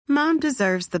Mom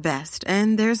deserves the best,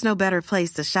 and there's no better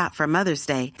place to shop for Mother's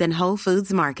Day than Whole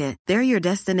Foods Market. They're your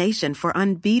destination for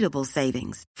unbeatable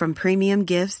savings, from premium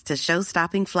gifts to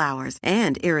show-stopping flowers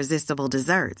and irresistible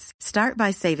desserts. Start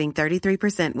by saving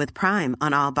 33% with Prime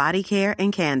on all body care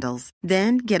and candles.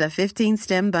 Then get a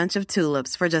 15-stem bunch of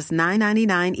tulips for just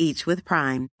 $9.99 each with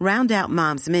Prime. Round out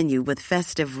Mom's menu with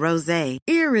festive rosé,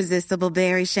 irresistible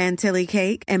berry chantilly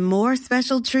cake, and more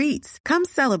special treats. Come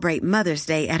celebrate Mother's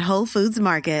Day at Whole Foods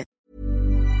Market.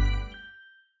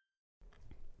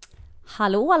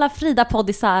 Hallå alla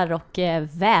Frida-poddisar och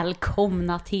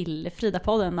välkomna till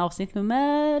Frida-podden, avsnitt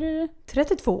nummer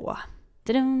 32.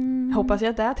 Drum. Hoppas jag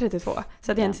att det är 32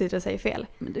 så att jag inte sitter och säger fel.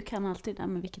 Men du kan alltid det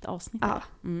med vilket avsnitt ja.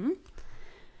 det är. Mm.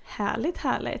 Härligt,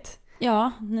 härligt.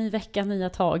 Ja, ny vecka, nya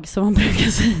tag som man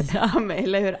brukar säga. Ja, men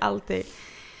eller hur, alltid.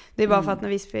 Det är bara för att när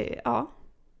vi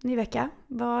ny vecka.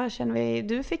 Vad känner vi?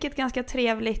 Du fick ett ganska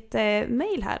trevligt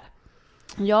mejl här.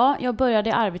 Ja, jag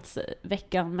började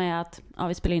arbetsveckan med att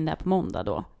vi spelar in det här på måndag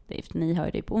då. Ni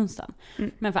hör det på onsdagen. Men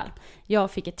i alla fall,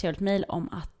 jag fick ett trevligt mejl om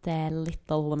att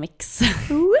Little Mix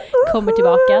kommer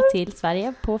tillbaka till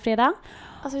Sverige på fredag.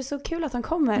 Alltså det är så kul att de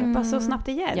kommer, bara så snabbt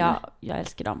igen. Ja, jag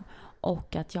älskar dem.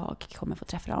 Och att jag kommer få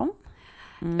träffa dem.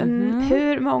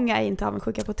 Hur många är inte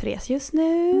avundsjuka på Therese just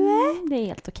nu? Det är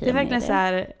helt okej. Det är verkligen så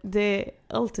här the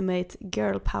ultimate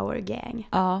girl power gang.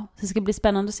 Ja, så det ska bli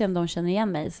spännande att se om de känner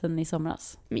igen mig sen i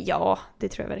somras. Ja, det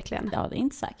tror jag verkligen. Ja, det är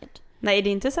inte säkert. Nej, det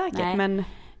är inte säkert, men...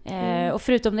 Och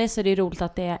förutom det så är det roligt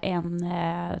att det är en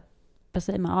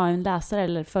läsare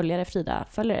eller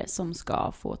Frida-följare som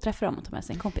ska få träffa dem och ta med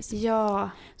sig en kompis. Ja.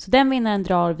 Så den vinnaren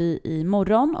drar vi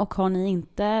imorgon, och har ni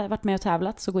inte varit med och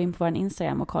tävlat så gå in på vår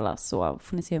Instagram och kolla, så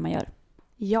får ni se hur man gör.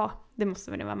 Ja, det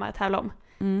måste vi nu vara med och tävla om.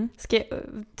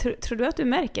 Tror du att du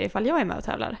märker ifall jag är med och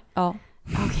tävlar? Ja.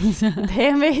 Det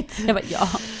är mitt. Jag bara, ja,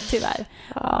 tyvärr.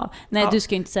 Ja. Nej, du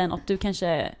ska ju inte säga något. Du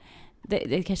kanske...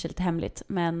 Det är kanske lite hemligt,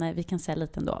 men vi kan säga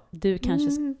lite ändå. Du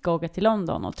kanske ska åka till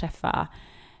London och träffa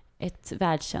ett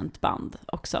världskänt band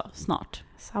också snart.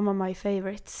 Some of my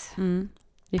favorites.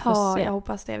 Vi får se. Jag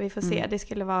hoppas det. Vi får se. Det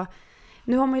skulle vara...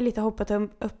 Nu har man ju lite hoppat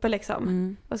uppe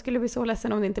liksom. Jag skulle bli så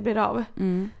ledsen om det inte blir av.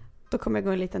 Då kommer jag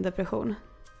gå i en liten depression.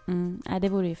 Nej, det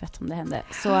vore ju fett om det hände.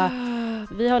 Så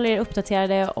vi håller er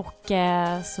uppdaterade, och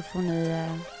så får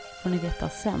ni veta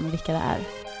sen vilka det är.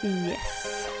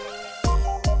 Yes.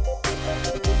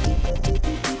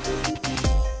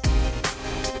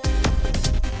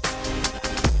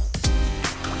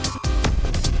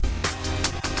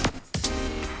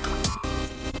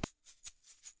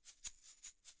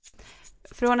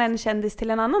 Från en kändis till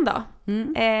en annan då.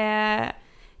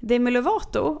 Demi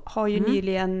Lovato har ju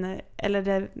nyligen,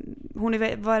 hon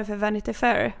var för Vanity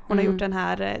Fair. Hon har gjort den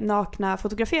här nakna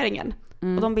fotograferingen.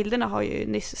 Och de bilderna har ju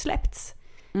nyss släppts.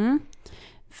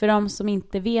 För de som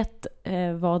inte vet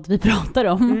vad vi pratar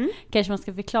om, kanske man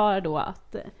ska förklara då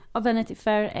att Vanity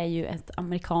Fair är ju ett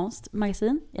amerikanskt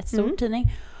magasin, jättestor tidning.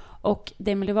 Och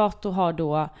Demi Lovato har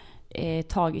då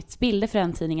tagit bilder för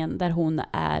den tidningen där hon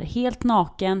är helt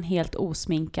naken, helt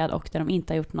osminkad, och där de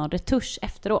inte har gjort någon retusch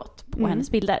efteråt på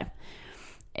hennes bilder.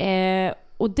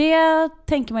 Och det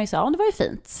tänker man ju så, det var ju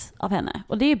fint av henne.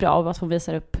 Och det är ju bra att hon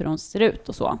visar upp hur hon ser ut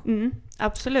och så.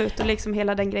 Absolut, och liksom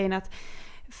hela den grejen att,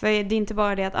 för det är inte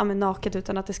bara det att naket,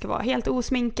 utan att det ska vara helt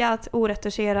osminkat,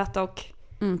 oretuscherat och...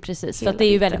 precis, för att det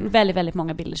är ju väldigt, väldigt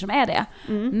många bilder som är det.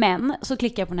 Men så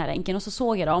klickade jag på den här länken och så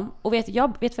såg jag dem. Och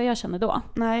vet vad jag kände då?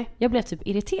 Nej. Jag blev typ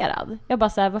irriterad. Jag bara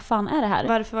såhär, vad fan är det här?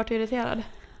 Varför var du irriterad?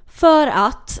 För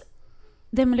att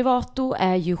Demi Lovato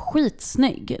är ju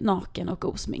skitsnygg, naken och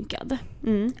osminkad.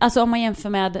 Alltså om man jämför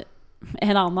med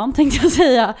en annan, tänkte jag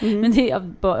säga. Men det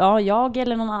är, jag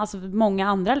eller någon annan, alltså många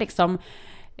andra liksom...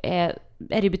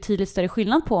 är det betydligt större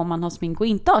skillnad på om man har smink och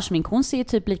inte har smink. Hon ser ju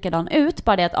typ likadan ut,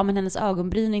 bara det att hennes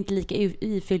ögonbryn är inte lika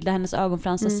ifyllda, hennes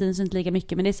ögonfransar syns inte lika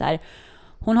mycket, men det är så här,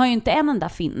 hon har ju inte en enda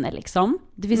finne liksom.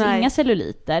 Det finns inga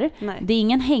celluliter. Det är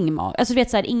ingen hängmag. Alltså vet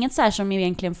så här, inget så här som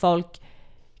egentligen folk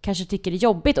kanske tycker är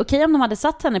jobbigt. Okej, om de hade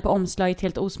satt henne på omslaget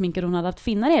helt osminkad och hon hade haft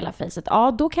finnar i hela fejset,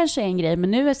 då kanske är en grej,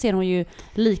 men nu ser hon ju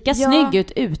lika snygg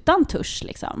ut utan tusch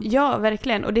liksom. Ja,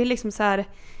 verkligen. Och det är liksom så här,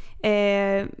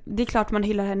 det är klart man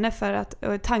hyllar henne för att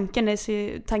tanken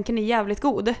är jävligt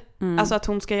god. Alltså att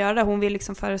hon ska göra det. Hon vill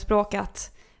liksom förespråka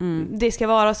att det ska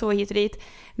vara så hit och dit.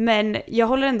 Men jag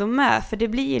håller ändå med, för det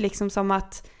blir ju liksom som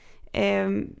att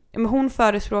hon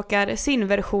förespråkar sin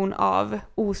version av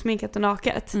osminkat och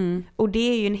naket. Och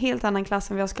det är ju en helt annan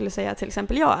klass än vad jag skulle säga till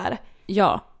exempel jag är.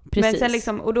 Ja, precis. Men sen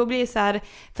liksom, och då blir det så här,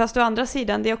 fast å andra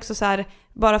sidan, det är också så här,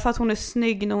 bara för att hon är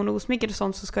snygg när hon är osminkad och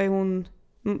sånt, så ska ju hon,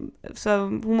 så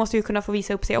hon måste ju kunna få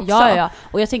visa upp sig också. Ja.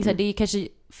 Och jag tänker så här, det är kanske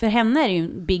för henne är det ju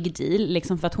en big deal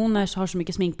liksom, för att hon har så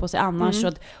mycket smink på sig annars, så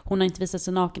att hon har inte visat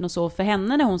sig naken och så. För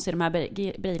henne när hon ser de här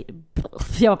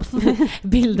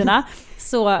bilderna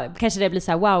så kanske det blir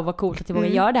så här: wow, vad coolt att jag vågar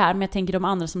göra det här. Men jag tänker de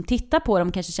andra som tittar på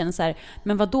dem kanske känner så här: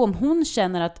 men vadå, om hon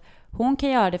känner att hon kan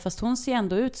göra det fast hon ser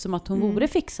ändå ut som att hon vore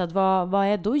fixad, vad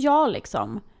är då jag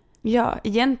liksom? Ja,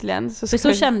 egentligen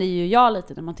så kände ju jag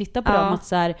lite när man tittar på dem, att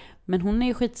så här, men hon är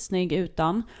ju skitsnygg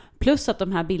utan. Plus att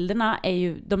de här bilderna är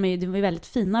ju, de är väldigt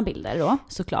fina bilder då,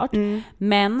 såklart.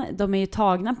 Men de är ju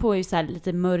tagna på ju så här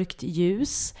lite mörkt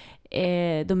ljus.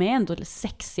 De är ändå lite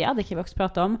sexiga, det kan vi också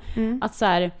prata om. Att så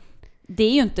här, det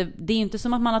är ju inte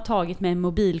som att man har tagit med en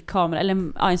mobilkamera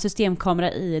eller en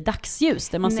systemkamera i dagsljus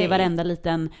där man ser varenda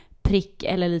liten prick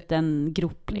eller liten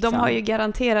grop liksom. De har ju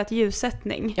garanterat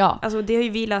ljussättning. Ja. Alltså det har ju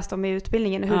vi läst om i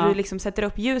utbildningen, hur du liksom sätter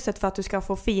upp ljuset för att du ska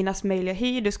få finast möjliga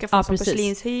hy, du ska få som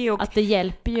porslinshy. Och att det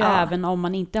hjälper ju även om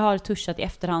man inte har tuschat i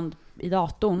efterhand i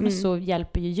datorn, så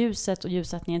hjälper ju ljuset och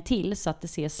ljussättningen till så att det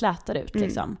ser slätare ut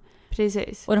liksom.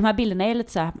 Precis. Och de här bilderna är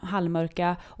lite så här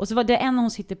halvmörka. Och så var det en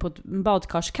hon sitter på en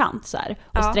badkarskant så här,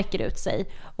 och sträcker ut sig.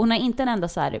 Och hon har inte en enda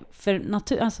så här, för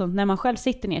alltså, när man själv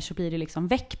sitter ner så blir det liksom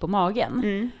väck på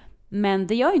magen. Men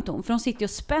det gör ju inte hon, för hon sitter och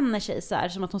spänner sig så här,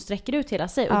 som att hon sträcker ut hela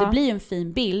sig. Och det blir ju en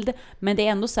fin bild, men det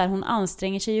är ändå så här, hon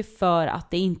anstränger sig ju för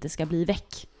att det inte ska bli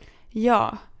väck.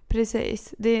 Ja,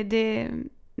 precis. Nej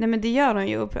men det gör hon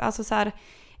ju. Alltså så här,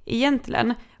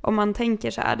 egentligen, om man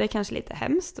tänker så här, det är kanske lite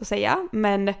hemskt att säga,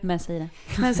 men säg det.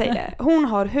 Men säg det. Hon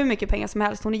har hur mycket pengar som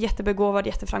helst, hon är jättebegåvad,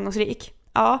 jätteframgångsrik.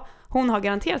 Ja, hon har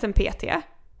garanterat en PT.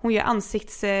 Hon gör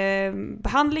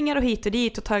ansiktsbehandlingar och hit och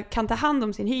dit och kan ta hand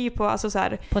om sin hy på, alltså så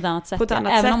här, på ett annat sätt.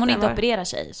 Även om hon inte opererar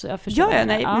sig, så jag förstår.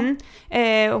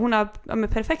 Hon har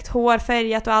perfekt hår,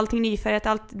 färgat och allting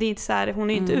nyfärgat, det är inte så här, hon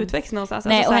är inte utväxt någonstans.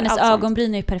 Nej, alltså, och hennes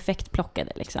ögonbryn är ju perfekt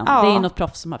plockade liksom. Det är ju något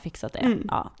proffs som har fixat det.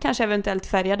 Kanske eventuellt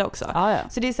färgade också.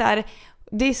 Så det är så här,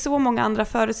 det är så många andra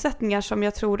förutsättningar som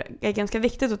jag tror är ganska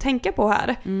viktigt att tänka på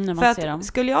här. För att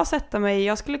skulle jag sätta mig,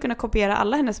 jag skulle kunna kopiera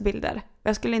alla hennes bilder.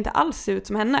 Jag skulle inte alls se ut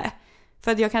som henne.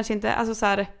 För att jag kanske inte, alltså så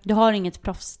här, du har inget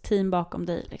proffsteam bakom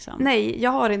dig liksom. Nej,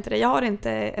 jag har inte det. Jag har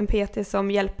inte en PT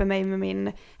som hjälper mig med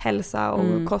min hälsa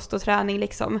och kost och träning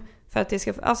liksom. För att det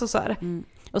ska, alltså så här.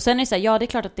 Och sen är det så här, ja det är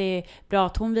klart att det är bra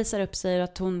att hon visar upp sig och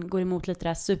att hon går emot lite det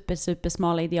här super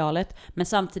smala idealet. Men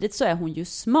samtidigt så är hon ju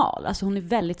smal. Alltså hon är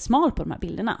väldigt smal på de här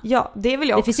bilderna. Ja, det vill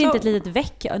jag också. Det finns inte ett litet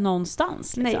väck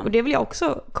någonstans liksom. Nej, och det vill jag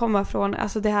också komma från.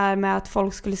 Alltså det här med att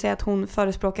folk skulle säga att hon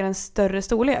förespråkar en större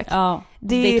storlek. Ja,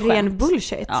 det är ju ren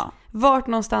bullshit. Ja. Vart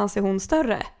någonstans är hon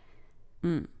större?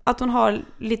 Att hon har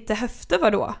lite höfter,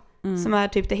 vadå? Som är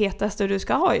typ det hetaste du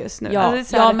ska ha just nu. Ja,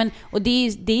 alltså, ja men och det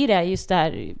är det just det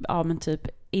här, ja men typ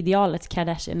idealet,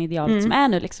 Kardashian-idealet som är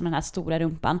nu liksom den här stora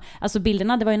rumpan. Alltså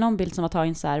bilderna, det var ju någon bild som var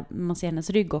tagen så här, man ser hennes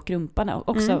rygg och rumpan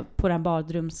också på den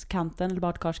badrumskanten eller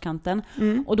badkarskanten.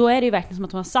 Och då är det ju verkligen som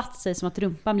att hon har satt sig, som att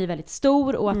rumpan blir väldigt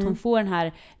stor och att hon får den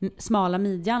här smala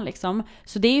midjan liksom.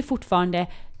 Så det är ju fortfarande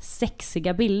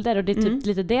sexiga bilder och det är typ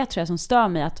lite det tror jag som stör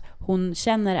mig, att hon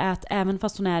känner att även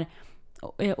fast hon är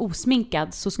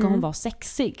osminkad så ska hon vara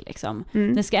sexig liksom.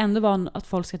 Det ska ändå vara att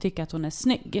folk ska tycka att hon är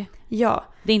snygg. Ja.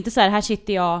 Det är inte så här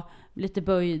sitter jag lite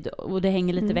böjd och det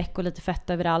hänger lite väck och lite fett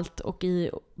överallt och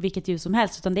i vilket ljus som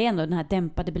helst, utan det är ändå den här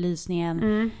dämpade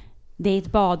belysningen. Det är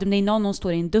ett badrum, det är någon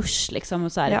står i en dusch liksom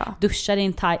och så här, duschar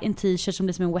i en t-shirt som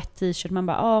blir som en wet t-shirt. Man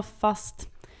bara, fast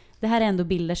det här är ändå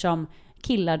bilder som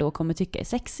killar då kommer tycka är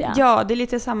sexiga. Ja, det är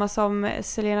lite samma som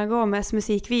Selena Gomez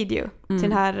musikvideo till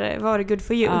den här Var det Good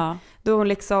For You. Då hon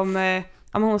liksom,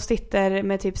 hon sitter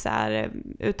med typ så här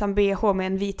utan BH med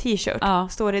en vit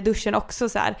t-shirt. Står i duschen också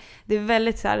så här. Det är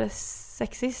väldigt så här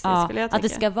sexistiskt skulle jag tycka. Att det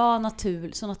ska vara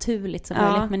så naturligt som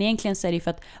möjligt. Men egentligen så är det ju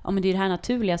för att men det är det här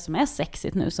naturliga som är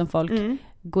sexigt nu som folk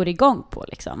går igång på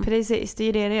liksom. Precis, det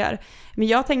är det gör. Men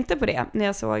jag tänkte på det när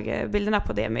jag såg bilderna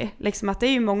på Demi. Liksom att det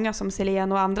är ju många som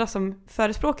Selena och andra som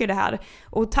förespråkar det här.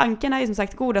 Och tanken är ju som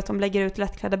sagt god att de lägger ut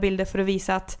lättklädda bilder för att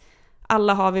visa att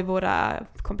alla har vi våra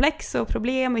komplex och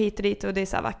problem och hit och dit och det är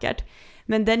så här vackert.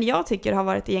 Men den jag tycker har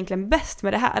varit egentligen bäst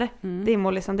med det här, det är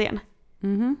Molly Sandén.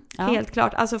 Helt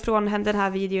klart. Alltså från den här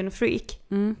videon Freak.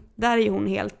 Där är ju hon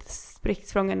helt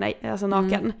spricksprången, alltså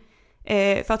naken.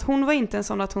 För att hon var inte en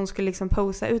sån att hon skulle liksom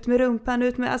posa ut med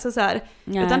rumpan, alltså så här.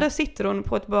 Utan där sitter hon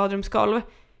på ett badrumsgolv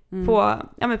på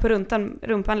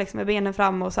rumpan liksom med benen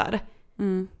fram och så här.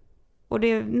 Och det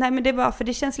är bara för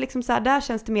det känns liksom så här, där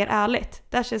känns det mer ärligt.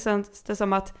 Där känns det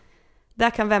som att där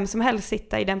kan vem som helst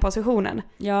sitta i den positionen.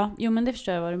 Ja, jo men det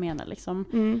förstår jag vad du menar liksom.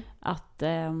 Att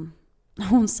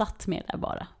hon satt med där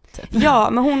bara. Typ. Ja,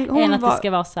 men hon än att det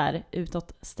ska vara så här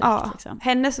utåt sträckt liksom.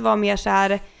 Hennes var mer så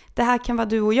här, det här kan vara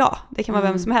du och jag. Det kan vara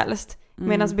vem som helst.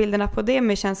 Medan bilderna på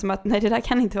Demi känns som att nej, det där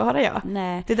kan inte vara jag.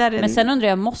 Nej. Det där är men sen undrar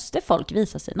jag, måste folk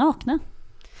visa sig nakna?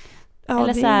 Ja,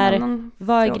 eller så här,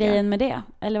 vad är fråga. grejen med det?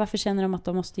 Eller varför känner de att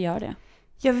de måste göra det?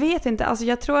 Jag vet inte, alltså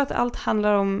jag tror att allt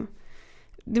handlar om,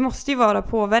 det måste ju vara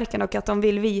påverkan och att de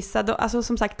vill visa, alltså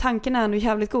som sagt, tanken är nog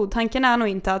jävligt god. Tanken är nog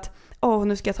inte att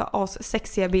nu ska jag ta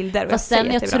sexiga bilder. Fast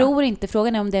sen, jag tror inte,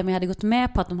 frågan är om Demi hade gått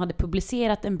med på att de hade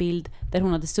publicerat en bild där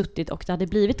hon hade suttit och det hade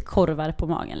blivit korvar på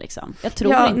magen liksom. Jag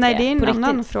tror inte nej, det är en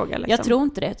annan riktigt. fråga liksom. Jag tror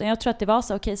inte det, utan jag tror att det var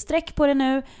så, okej, sträck på det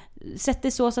nu, sätt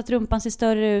det så att rumpan ser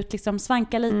större ut, liksom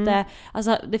svanka lite.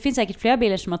 Alltså det finns säkert flera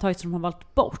bilder som har tagits som har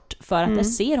valt bort för att där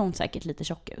ser hon säkert lite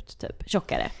tjock ut, typ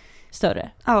tjockare,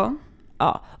 större.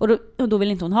 Ja, och då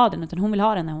vill inte hon ha den, utan hon vill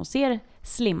ha den när hon ser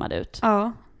slimmad ut.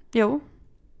 Ja, jo,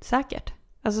 säkert.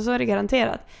 Alltså så är det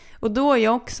garanterat. Och då är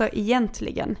jag också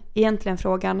egentligen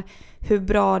frågan hur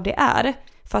bra det är.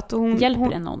 För att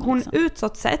hon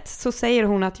utåt sett så säger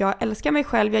hon att jag älskar mig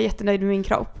själv, jag är jättenöjd med min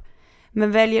kropp.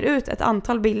 Men väljer ut ett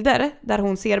antal bilder där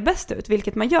hon ser bäst ut,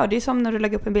 vilket man gör. Det är som när du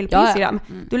lägger upp en bild på Instagram.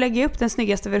 Du lägger upp den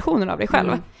snyggaste versionen av dig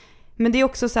själv. Men det är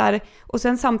också så här, och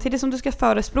sen samtidigt som du ska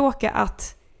förespråka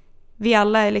att vi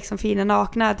alla är liksom fina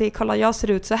nakna, kolla jag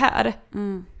ser ut så här.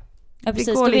 Ja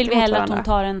precis, då vill vi hellre att hon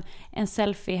tar en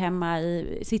selfie hemma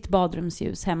i sitt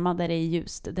badrumsljus hemma där det är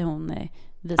ljust, där hon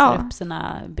visar upp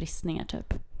sina bristningar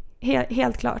typ.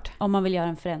 Helt klart. Om man vill göra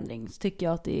en förändring så tycker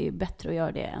jag att det är bättre att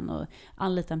göra det än att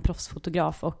anlita en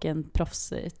proffsfotograf och en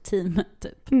proffsteam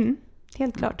typ.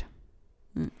 Helt klart.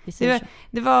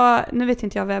 Det var, nu vet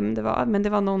inte jag vem det var, men det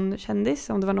var någon kändis,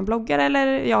 om det var någon bloggare eller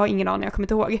jag har ingen aning, jag kommer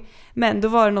inte ihåg. Men då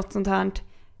var det något sånt här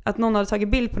att någon hade tagit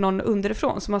bild på någon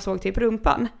underifrån som man såg typ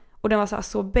rumpan och den var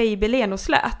så babylen och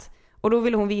slät. Och då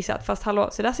ville hon visa att fast hallå,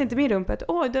 så där ser inte min rumpa ut.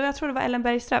 Jag tror det var Ellen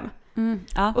Bergström.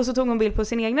 Och så tog hon bild på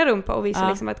sin egna rumpa och visade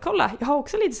liksom att kolla, jag har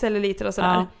också lite celluliter och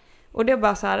sådär. Och det är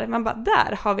bara så här, man bara,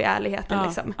 där har vi ärligheten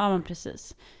liksom. Ja men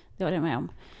precis, det var det med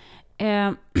om.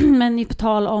 Men på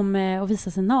tal om att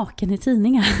visa sig naken i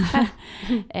tidningar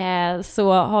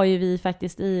så har ju vi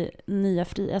faktiskt i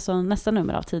alltså nästa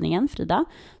nummer av tidningen Frida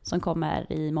som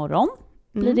kommer imorgon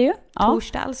blir det ju.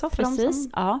 Torsdag alltså för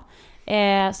precis, dem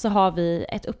som... så har vi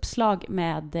ett uppslag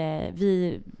med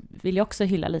vi vill ju också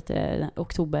hylla lite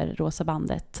oktober rosa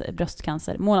bandet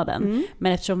bröstcancermånaden.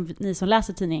 Men eftersom ni som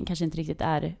läser tidningen kanske inte riktigt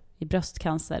är i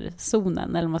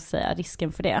bröstcancerzonen, eller man ska säga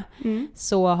risken för det,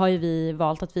 så har ju vi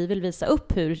valt att vi vill visa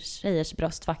upp hur tjejers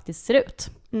bröst faktiskt ser ut.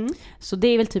 Så det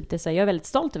är väl typ det, så jag är väldigt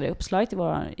stolt över det uppslaget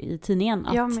i tidningen.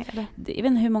 Att jag vet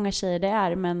inte hur många tjejer det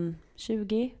är, men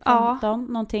 20, 15,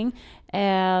 någonting.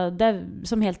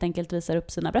 Som helt enkelt visar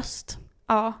upp sina bröst.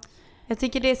 Ja, jag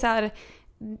tycker det är så här,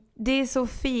 det är så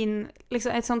fin,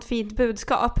 liksom ett sånt fint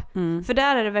budskap. För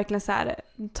där är det verkligen så här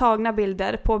tagna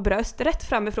bilder på bröst rätt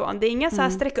framifrån. Det är inga så här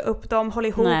sträcka upp dem, håll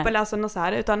ihop eller alltså något så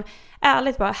här, utan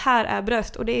ärligt bara, här är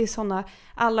bröst och det är såna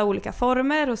alla olika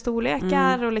former och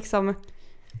storlekar och liksom.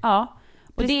 Ja.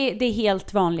 Och det är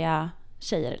helt vanliga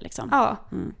tjejer liksom. Ja.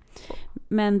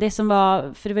 Men det som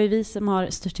var, för det var ju vi som har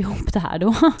styrt ihop det här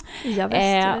då. Ja,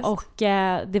 visst. Och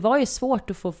det var ju svårt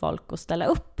att få folk att ställa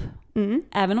upp.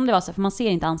 Även om det var så, för man ser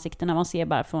inte ansiktena, man ser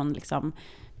bara från liksom,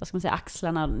 vad ska man säga,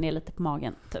 axlarna ner lite på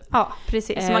magen typ. Ja,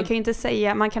 precis. Så man kan ju inte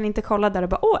säga, man kan inte kolla där och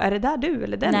bara, är det där du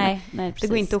eller den? Nej, precis. Det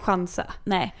går inte att chansa.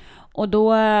 Nej. Och då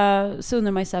så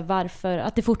undrar man ju så här varför,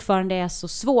 att det fortfarande är så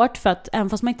svårt, för att även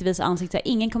fast man inte visar ansiktet,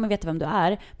 ingen kommer veta vem du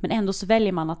är, men ändå så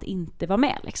väljer man att inte vara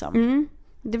med liksom.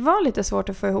 Det var lite svårt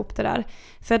att få ihop det där.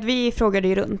 För att vi frågade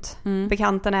ju runt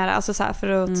bekantarna här, alltså så här för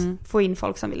att få in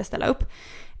folk som ville ställa upp.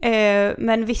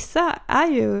 Men vissa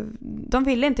de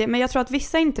ville inte, men jag tror att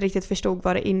vissa inte riktigt förstod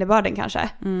vad det innebörden kanske.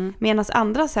 Medan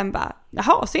andra sen bara,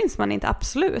 jaha, syns man inte,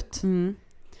 absolut.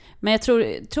 Men jag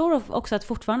tror också att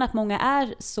fortfarande att många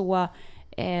är så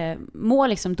mår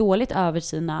liksom dåligt över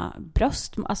sina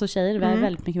bröst. Alltså tjejer är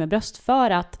väldigt mycket med bröst, för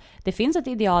att det finns ett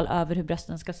ideal över hur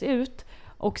brösten ska se ut.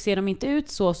 Och ser de inte ut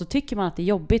så tycker man att det är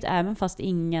jobbigt, även fast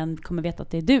ingen kommer veta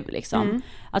att det är du liksom.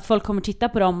 Att folk kommer titta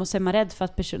på dem och så är man rädd för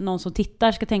att någon som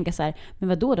tittar ska tänka så här, men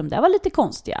vadå, de där var lite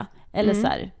konstiga. Eller så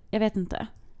här, jag vet inte.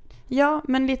 Ja,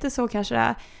 men lite så kanske det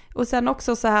är. Och sen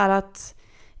också så här att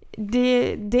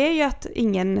det är ju att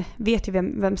ingen vet ju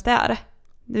vems det är.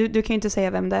 Du kan ju inte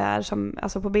säga vem det är som,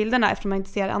 alltså på bilderna, eftersom man inte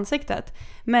ser ansiktet.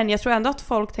 Men jag tror ändå att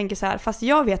folk tänker så här, fast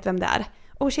jag vet vem det är.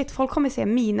 Shit, folk kommer se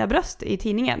mina bröst i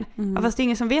tidningen. Ja, fast det är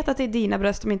ingen som vet att det är dina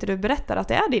bröst om inte du berättar att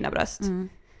det är dina bröst.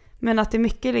 Men att det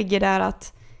mycket ligger där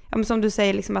att, som du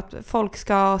säger, liksom att folk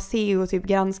ska se och typ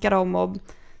granska dem och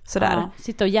sådär. Ja,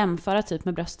 sitta och jämföra typ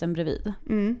med brösten bredvid.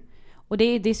 Och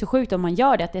det är så sjukt om man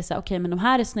gör det, att det är så okej, men de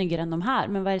här är snyggare än de här.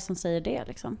 Men vad är det som säger det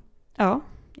liksom? Ja.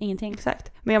 Ingenting.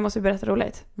 Exakt. Men jag måste berätta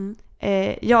roligt.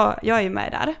 jag är ju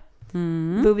med där.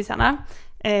 Bubbisarna.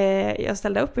 Jag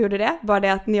ställde upp och gjorde det. Bara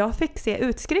det att när jag fick se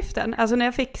utskriften, alltså när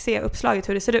jag fick se uppslaget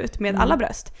hur det ser ut med alla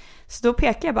bröst, så då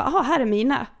pekade jag bara, här är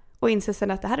mina. Och inser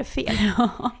sen att det här är fel.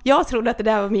 Jag trodde att det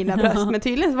där var mina bröst, men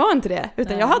tydligen var inte det.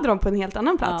 Utan jag hade dem på en helt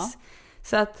annan plats.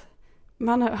 Så att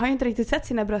man har ju inte riktigt sett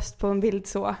sina bröst på en bild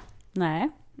så. Nej.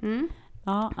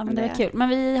 Ja, men det är kul. Men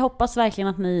vi hoppas verkligen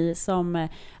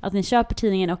att ni köper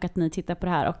tidningen och att ni tittar på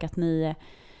det här och att ni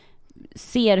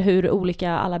ser hur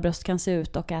olika alla bröst kan se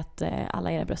ut och att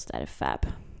alla era bröst är fab.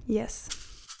 Yes.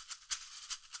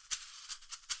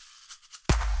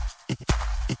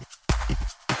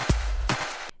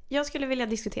 Jag skulle vilja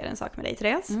diskutera en sak med dig,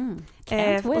 Therese.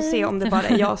 Och se om det bara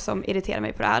är jag som irriterar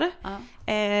mig på det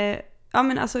här. Ja,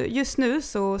 men alltså just nu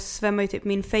så svämmar ju typ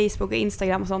min Facebook och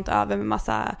Instagram och sånt över med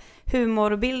massa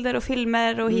humorbilder och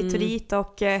filmer och hit och dit.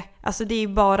 Och alltså det är ju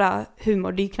bara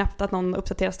humor. Det är ju knappt att någon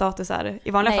uppdaterar statusar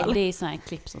i vanliga fall. Nej, det är sådana här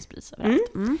klipp som sprids överallt.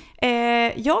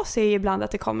 Jag ser ju ibland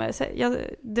att det kommer...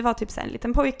 det var typ så en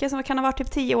liten pojke som kan ha varit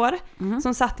typ 10 år.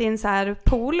 Som satt i en så här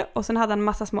pool och sen hade han en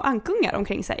massa små ankungar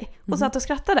omkring sig. Och satt och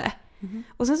skrattade.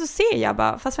 Och sen så ser jag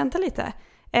bara, fast vänta lite...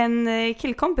 En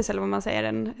killkompis eller vad man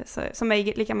säger, som är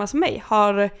lika gammal som mig,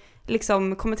 har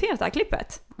liksom kommenterat det här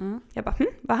klippet. Jag bara,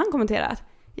 vad har han kommenterat?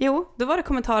 Jo, då var det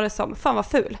kommentarer som, fan vad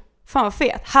ful, fan vad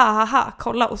fet, ha,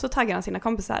 kolla. Och så taggar han sina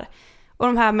kompisar. Och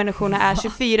de här människorna är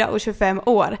 24 och 25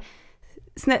 år.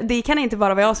 Det kan inte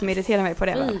bara vara jag som irriterar mig på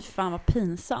det. Fy fan vad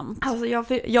pinsamt. Alltså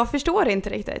jag förstår inte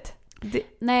riktigt.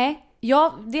 Nej,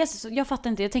 jag fattar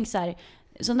inte. Jag tänker så här,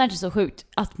 sånt där är så sjukt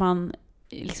att man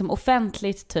liksom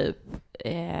offentligt typ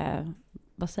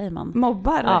vad säger man?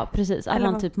 Mobbar? Ja, precis. Att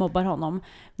man typ mobbar honom.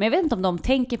 Men jag vet inte om de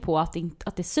tänker på att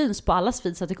det syns på allas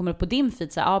feed, så att det kommer upp på din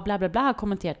feed så här, bla bla bla har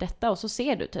kommenterat detta och så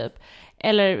ser du typ.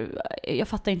 Eller jag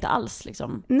fattar inte alls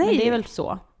liksom. Nej. Men det är väl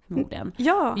så.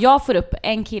 Ja. Jag får upp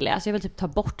en kille, alltså jag vill typ ta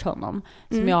bort honom,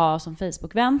 som jag har som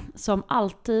Facebook-vän, som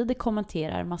alltid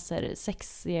kommenterar massor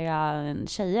sexiga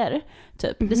tjejer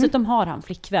typ. Dessutom har han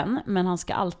flickvän, men han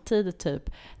ska alltid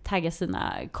typ tagga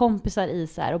sina kompisar i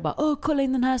så här och bara, kolla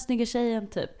in den här snygga tjejen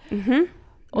typ.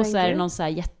 Och så är det någon så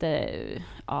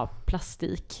här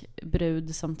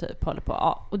plastikbrud som typ håller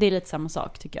på. Och det är lite samma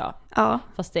sak tycker jag. Ja.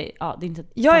 Fast det är inte...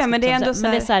 Ja, men det är ändå så här...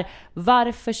 Men det är så här,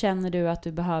 varför känner du att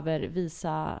du behöver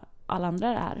visa alla andra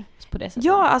det här på det sättet?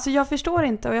 Ja, alltså jag förstår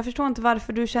inte. Och jag förstår inte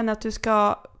varför du känner att du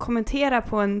ska kommentera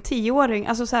på en 10-åring.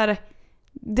 Alltså så här...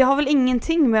 Det har väl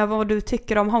ingenting med vad du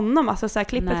tycker om honom. Alltså så här,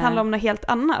 klippet handlar om något helt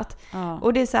annat. Ja.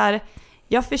 Och det är så här...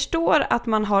 Jag förstår att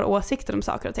man har åsikter om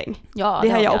saker och ting. Ja, det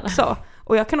har jag också.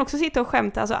 Och jag kan också sitta och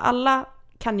skämta. Alltså alla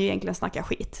kan ju egentligen snacka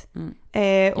skit.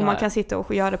 Och man kan sitta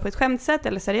och göra det på ett skämtsätt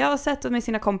eller seriöst sätt med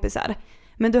sina kompisar.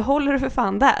 Men du håller för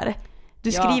fan där.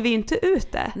 Du skriver ju inte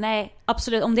ut det. Nej,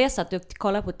 absolut. Om det är så att du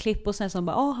kollar på ett klipp och sen så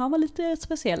bara, han var lite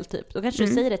speciell typ. Då kanske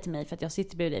du säger det till mig för att jag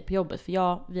sitter bredvid dig på jobbet.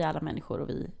 För vi är alla människor och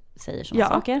vi säger sådana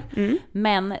saker.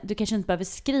 Men du kanske inte behöver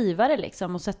skriva det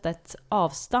liksom och sätta ett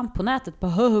avstamp på nätet.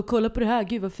 Bara, kolla på det här,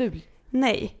 gud vad ful.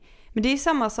 Nej, men det är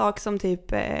samma sak som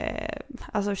typ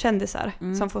alltså kändisar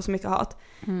som får så mycket hat.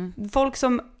 Folk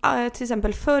som till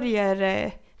exempel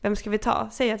följer, vem ska vi ta?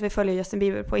 Säg att vi följer Justin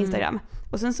Bieber på Instagram.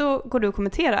 Och sen så går du och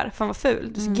kommenterar, fan vad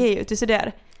ful, du ser gay ut, du ser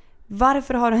där.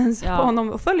 Varför har du ens på honom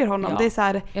och följer honom? Det är så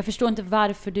här... Jag förstår inte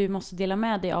varför du måste dela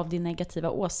med dig av din negativa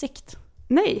åsikt.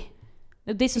 Nej.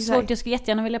 Det är så svårt, jag skulle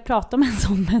jättegärna vilja prata med en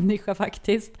sån människa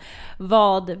faktiskt.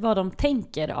 Vad de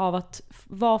tänker av att,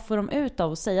 vad får de ut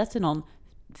av att säga till någon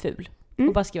ful?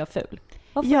 Och bara skriva ful.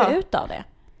 Vad får du ut av det?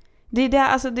 Det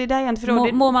är där jag inte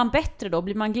förstår. Mår man bättre då?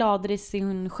 Blir man gladare i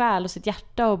sin själ och sitt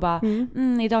hjärta och bara,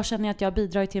 idag känner jag att jag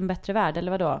bidrar till en bättre värld,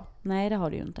 eller vadå? Nej, det har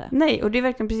du ju inte. Nej, och det är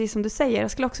verkligen precis som du säger.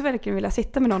 Jag skulle också verkligen vilja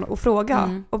sitta med någon och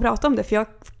fråga och prata om det, för jag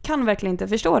kan verkligen inte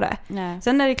förstå det. Nej.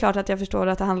 Sen är det klart att jag förstår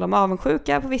att det handlar om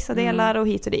avundsjuka på vissa delar och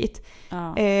hit och dit.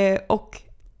 Ja. Och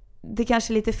det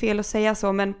kanske är lite fel att säga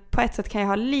så, men på ett sätt kan jag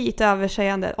ha lite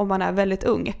översägande om man är väldigt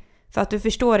ung. För att du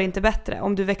förstår inte bättre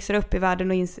om du växer upp i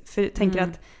världen och tänker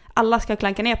att alla ska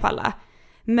klanka ner på alla.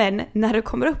 Men när du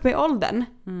kommer upp i åldern,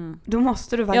 då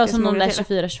måste du faktiskt... Ja, som de där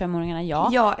 24-25-åringarna,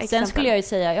 ja. Sen skulle jag ju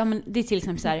säga, men det är till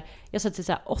exempel så här, jag satt till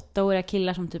så här 8-åriga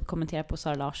killar som typ kommenterar på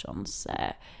Sara Larssons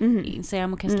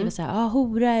Instagram och kan skriva så här,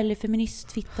 hora eller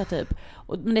feministfitta typ.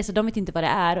 Men det är så, de vet inte vad det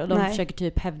är och de försöker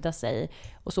typ hävda sig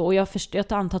och så. Och jag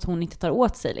antar att hon inte tar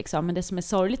åt sig liksom. Men det som är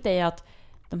sorgligt är att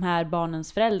de här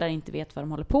barnens föräldrar inte vet vad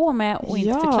de håller på med och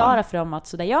inte förklarar för dem att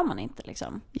så där gör man inte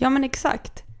liksom. Ja, men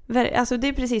exakt. Alltså det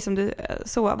är precis som du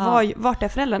så, vart är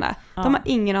föräldrarna? De har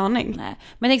ingen aning. Nej.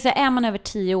 Men tänk så här, är man över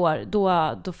 10 år,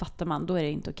 då fattar man, då är det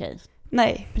inte okej.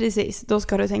 Nej, precis. Då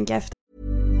ska du tänka efter.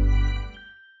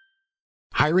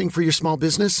 Hiring for your small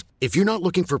business? If you're not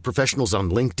looking for professionals on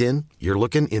LinkedIn, you're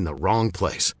looking in the wrong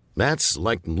place. That's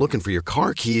like looking for your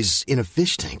car keys in a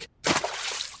fish tank.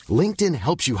 LinkedIn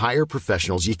helps you hire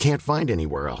professionals you can't find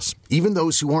anywhere else, even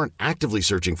those who aren't actively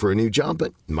searching for a new job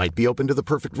but might be open to the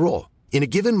perfect role. In a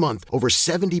given month, over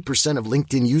 70% of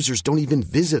LinkedIn users don't even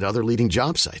visit other leading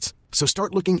job sites. So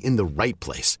start looking in the right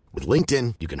place. With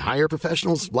LinkedIn, you can hire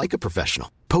professionals like a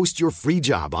professional. Post your free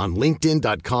job on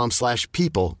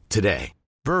linkedin.com/people today.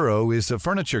 Burrow is a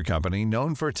furniture company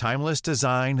known for timeless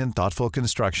design and thoughtful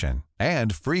construction,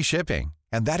 and free shipping,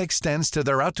 and that extends to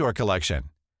their outdoor collection.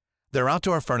 Their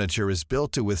outdoor furniture is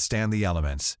built to withstand the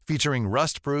elements, featuring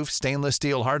rust-proof stainless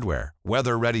steel hardware,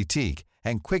 weather-ready teak,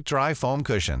 and quick-dry foam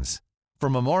cushions. For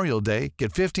Memorial Day,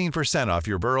 get 15% off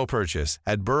your Burrow purchase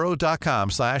at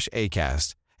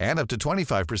burrow.com/acast, and up to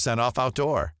 25% off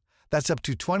outdoor. That's up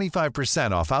to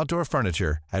 25% off outdoor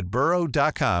furniture at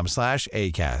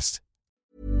burrow.com/acast.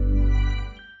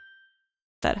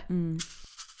 Mm.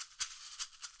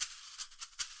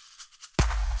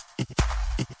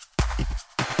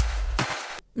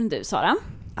 Du Sara,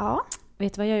 Ja.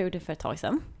 vet du vad jag gjorde för ett tag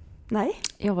sedan? Nej.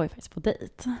 Jag var ju faktiskt på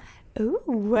dejt.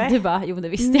 Oh. Du bara, jo det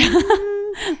visste jag.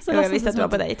 Så jag visste att du var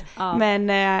på dejt. Ja. Men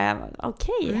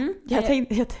okej. Mm. Jag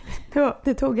tänkte,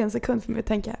 det tog en sekund för mig att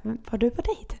tänka, var du på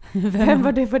dejt? Vem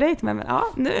var du på dejt med? Men ja,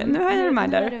 nu har jag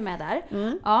reminder. Nu är du med där.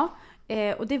 Mm. Ja.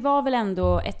 Och det var väl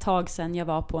ändå ett tag sedan jag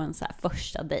var på en så här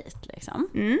första dejt liksom.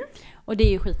 Mm. Och det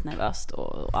är ju skitnervöst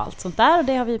och allt sånt där. Och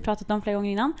det har vi pratat om flera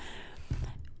gånger innan.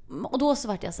 Och då så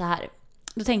vart jag så här.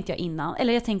 Då tänkte jag innan,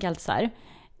 eller jag tänker alltid så här.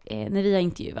 När vi har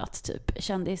intervjuat typ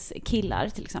kändiskillar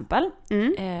till exempel.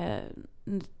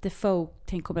 Defoe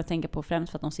kommer jag tänka på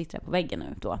främst för att de sitter här på väggen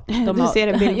nu då. Du ser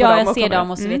en bild på ja, dem. jag ser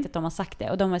dem och så vet jag att de har sagt det.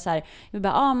 Och de är så här, vi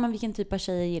bara, men vilken typ av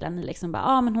tjejer gillar ni? Liksom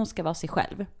bara, men hon ska vara sig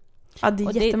själv. Ja, det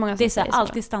är jättemånga som det är så här, säger så.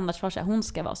 alltid standardsvar så här, hon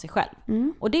ska vara sig själv.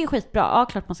 Och det är skitbra. Ja,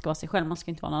 klart man ska vara sig själv. Man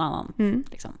ska inte vara någon annan.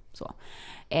 Liksom, så.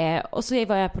 Och så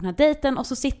var jag på den här dejten och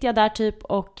så sitter jag där typ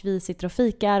och vi sitter och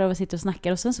fikar och vi sitter och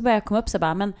snackar och sen så börjar jag komma upp så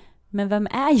bara, men vem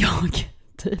är jag?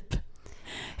 Typ.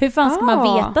 Hur fan ska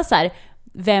man veta så här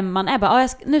vem man är? Bara,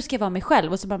 nu ska jag vara mig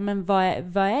själv. Och så bara, men vad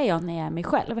är jag när jag är mig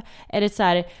själv? Är det så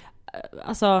här,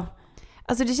 alltså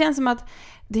det känns som att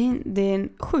det är en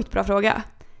sjukt bra fråga.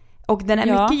 Och den är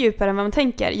mycket djupare än vad man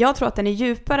tänker. Jag tror att den är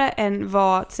djupare än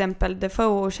vad till exempel Defoe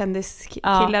och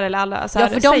kändiskillar eller alla så här,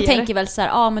 för de säger. tänker väl så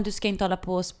här, men du ska inte hålla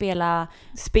på och spela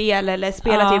spel eller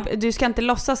spela typ, du ska inte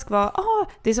låtsas vara,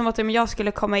 det är som att jag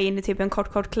skulle komma in i typ en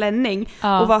kort klänning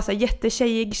och vara så här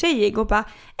jättetjejig och bara,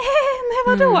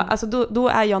 nej vadå? Alltså då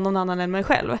är jag någon annan än mig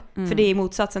själv. För det är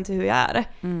motsatsen till hur jag är.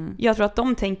 Jag tror att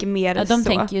de tänker mer så. De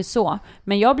tänker ju så.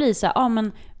 Men jag blir så här,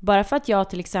 men bara för att jag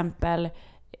till exempel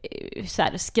så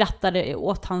här, skrattade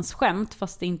åt hans skämt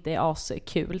fast det inte är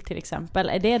askul till exempel.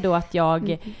 Är det då att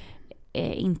jag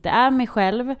inte är mig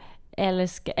själv?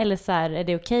 Eller så här, är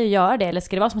det okej att göra det? Eller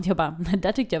ska det vara som att jag bara,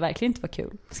 där tyckte jag verkligen inte var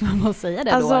kul. Ska man bara säga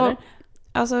det då? Eller?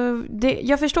 Alltså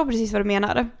jag förstår precis vad du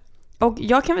menar. Och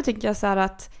jag kan väl tycka så här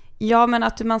att men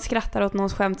att man skrattar åt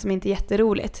någons skämt som inte är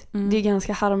jätteroligt. Det är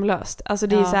ganska harmlöst. Alltså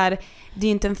det är så här, det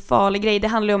är inte en farlig grej. Det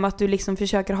handlar ju om att du liksom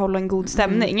försöker hålla en god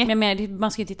stämning. Men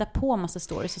man ska ju titta på massa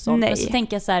stories och sånt. Nej. Men så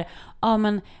tänker jag så här,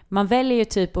 men man väljer ju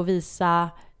typ att visa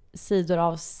sidor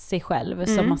av sig själv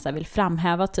som man så här vill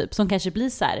framhäva typ. Som kanske blir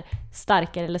så här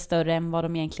starkare eller större än vad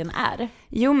de egentligen är.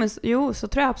 Jo, så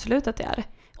tror jag absolut att det är.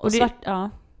 Och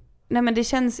Nej men det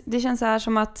känns så här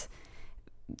som att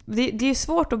det är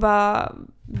svårt att bara.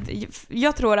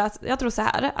 Jag tror så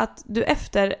här att du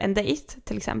efter en dejt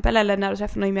till exempel eller när du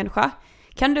träffar någon människa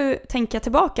kan du tänka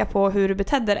tillbaka på hur du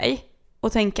betedde dig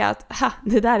och tänka att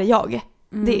det där är jag.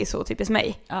 Det är så typiskt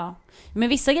mig. Ja. Men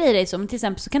vissa grejer är så, men till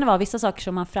exempel så kan det vara vissa saker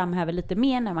som man framhäver lite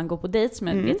mer när man går på dejt som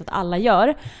jag vet att alla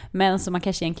gör, men som man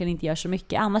kanske egentligen inte gör så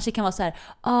mycket. Annars det kan vara så här,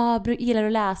 gillar du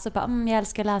att läsa? Jag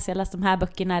älskar att läsa, jag läste de här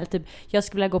böckerna eller typ, jag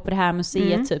skulle vilja gå på det här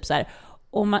museet typ så här.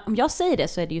 Om jag säger det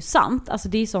så är det ju sant. Alltså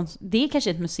det är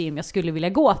kanske ett museum jag skulle vilja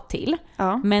gå till.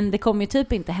 Ja. Men det kommer ju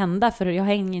typ inte hända för jag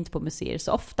hänger inte på museer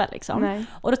så ofta liksom. Nej.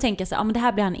 Och då tänker jag så här, men det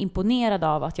här blir han imponerad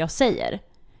av att jag säger.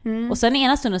 Och sen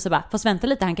ena stunden så bara, fast vänta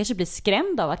lite, han kanske blir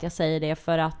skrämd av att jag säger det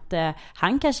för att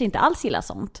han kanske inte alls gillar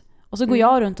sånt. Och så går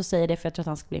jag runt och säger det för jag tror att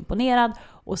han ska bli imponerad.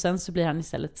 Och sen så blir han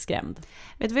istället skrämd.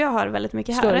 Vet du vad jag hör väldigt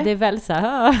mycket här? Det är väl så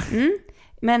här.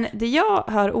 Men det jag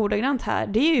hör ordagrant här,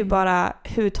 det är ju bara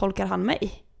hur tolkar han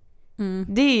mig?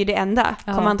 Det är ju det enda.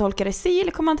 Ja. Kommer han tolka det si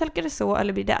eller kommer han tolka det så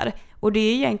eller blir där? Och det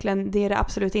är egentligen det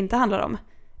absolut inte handlar om.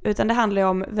 Utan det handlar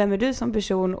om vem är du som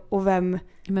person och vem...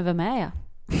 Men vem är jag?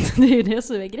 Det är ju det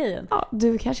som är grejen. Ja,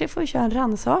 du kanske får köra en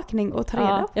rannsakning och ta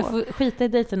reda på. Jag får skita i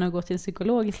dejten och gå till en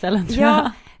psykolog istället, tror Ja,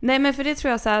 jag. nej men för det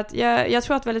tror jag så att jag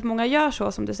tror att väldigt många gör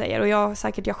så som du säger, och jag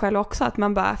själv också, att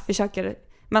man bara försöker,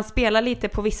 man spelar lite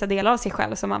på vissa delar av sig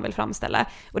själv som man vill framställa,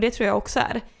 och det tror jag också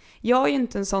är. Jag är ju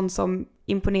inte en sån som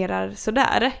imponerar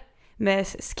sådär med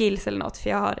skills eller något, för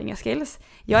jag har inga skills.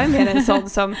 Jag är mer en sån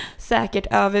som säkert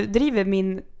överdriver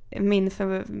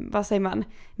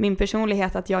min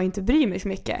personlighet, att jag inte bryr mig så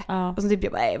mycket. Och så typ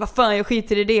jag bara, vad fan, jag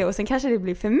skiter i det, och sen kanske det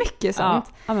blir för mycket sånt.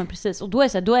 Ja men precis, och då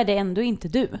är det ändå inte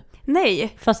du.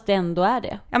 Nej. Fast det ändå är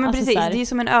det. Ja men alltså, precis, här... det är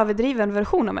som en överdriven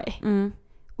version av mig.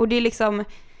 Och det är liksom,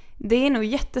 det är nog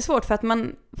jättesvårt, för att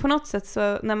man på något sätt,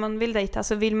 så när man vill dejta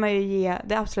så vill man ju ge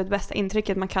det absolut bästa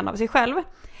intrycket man kan av sig själv.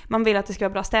 Man vill att det ska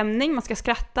vara bra stämning, man ska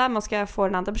skratta, man ska få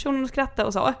den andra personen att skratta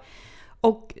och så.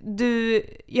 Och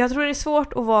jag tror det är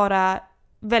svårt att vara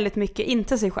väldigt mycket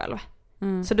inte sig själv.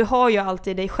 Så du har ju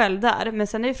alltid dig själv där. Men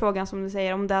sen är det frågan, som du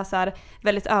säger, om det är så här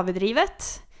väldigt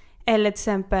överdrivet. Eller till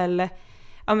exempel,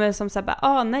 ja men som så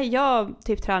här, nej, jag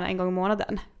typ tränar en gång i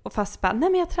månaden. Och fast bara, nej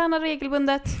men jag tränar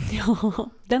regelbundet. Ja,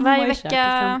 den varje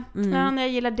vecka. Jag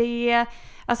gillar det.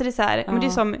 Alltså det är så här, men det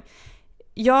är som...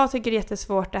 Jag tycker det är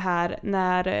jättesvårt det här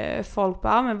när folk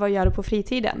bara, men vad gör du på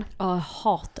fritiden? Jag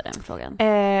hatar den frågan.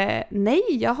 Nej,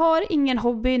 jag har ingen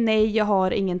hobby. Nej, jag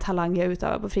har ingen talang jag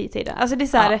utövar på fritiden. Alltså det är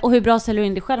så här... och hur bra säljer du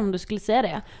in dig själv om du skulle säga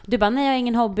det? Du bara, nej jag har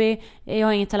ingen hobby, jag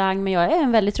har ingen talang, men jag är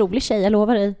en väldigt rolig tjej, jag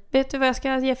lovar dig. Vet du vad jag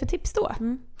ska ge för tips då?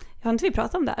 Har inte vi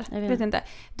pratat om det här? Jag vet inte.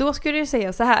 Då skulle du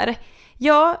säga så här.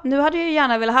 Ja, nu hade jag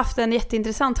gärna velat haft en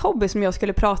jätteintressant hobby som jag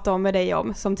skulle prata om med dig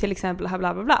om. Som till exempel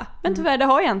bla bla bla. Men tyvärr, det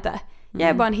har jag inte. Jag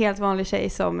är bara en helt vanlig tjej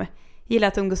som gillar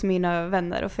att umgås med mina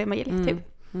vänner och familj typ.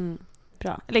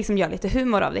 Bra. Liksom gör lite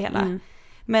humor av det hela.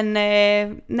 Men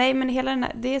nej, men hela den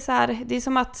här, det är så här, det är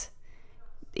som att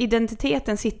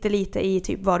identiteten sitter lite i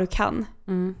typ vad du kan.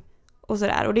 Och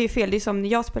sådär. Och det är ju fel, det är som när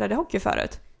jag spelade hockey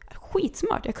förut.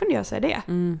 Skitsmart, jag kunde göra så det.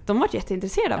 De var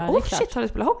jätteintresserade av, shit, har du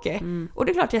spelat hockey? Och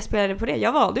det är klart jag spelade på det,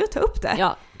 jag valde ju att ta upp det.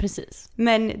 Ja, precis.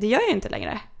 Men det gör jag ju inte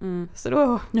längre. Så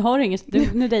då... Nu har du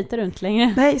inget, nu dejtar du inte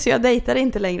längre. Nej, så jag dejtar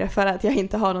inte längre för att jag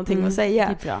inte har någonting att säga.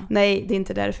 Det är bra. Nej, det är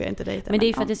inte därför jag inte dejtar. Men det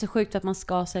är för att det är så sjukt att man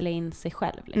ska sälja in sig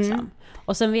själv liksom.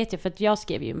 Och sen vet jag, för att jag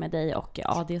skrev ju med dig och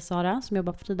AD Sara som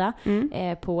jobbar på Frida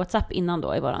på WhatsApp innan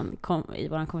då i våran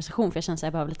konversation, för jag kände att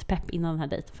jag behöver lite pepp innan den här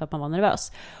dejten för att man var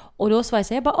nervös. Och då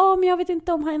svarade jag bara, men jag vet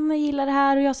inte om han gillar det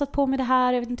här och jag har satt på mig det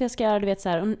här, jag vet inte hur jag ska göra, du vet så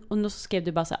här. Och då så skrev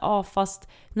du bara så här, fast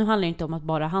nu handlar det inte om att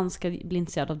bara han ska bli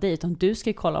intresserad av dig, utan du ska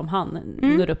ju kolla om han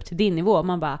når upp till din nivå. Och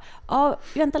man bara,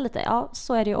 vänta lite,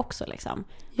 så är det ju också liksom.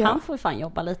 Ja. Han får fan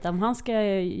jobba lite om han ska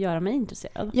göra mig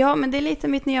intresserad. Ja, men det är lite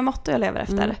mitt nya motto jag lever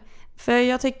efter. För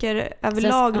jag tycker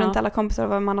överlag runt alla kompisar och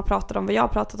vad man har pratat om, vad jag har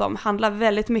pratat om, handlar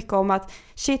väldigt mycket om att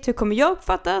shit, hur kommer jag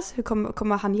uppfattas? Hur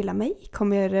kommer han gilla mig?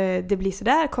 Kommer det bli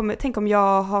sådär? Tänk om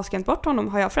jag har skämt bort honom?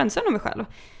 Har jag friendzonat mig själv?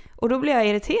 Och då blir jag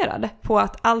irriterad på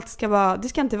att allt det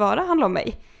ska inte handla om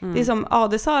mig. Det är som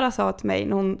Ade Sara sa till mig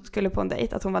när hon skulle på en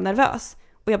dejt, att hon var nervös.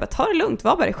 Och jag bara, ta det lugnt,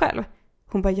 var bara dig själv.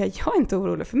 Hon bara, jag är inte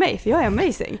orolig för mig, för jag är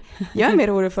amazing. Jag är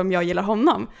mer orolig för om jag gillar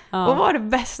honom. Och vad är det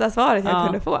bästa svaret jag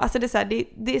kunde få? Alltså det är så här,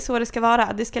 det är så det ska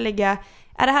vara. Det ska ligga,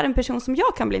 är det här en person som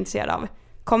jag kan bli intresserad av?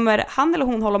 Kommer han eller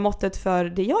hon hålla måttet för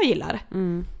det jag gillar?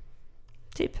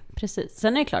 Typ. Precis.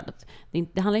 Sen är det klart att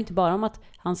det handlar inte bara om att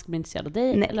han ska bli intresserad av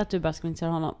dig eller att du bara ska bli intresserad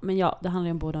av honom. Men det handlar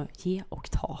ju om både att ge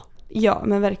och ta. Ja,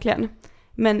 men verkligen.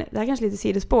 Men det här är kanske lite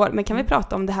sidospår, men kan vi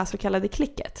prata om det här så kallade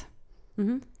klicket?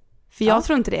 För jag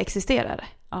tror inte det existerar.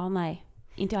 Ja, nej.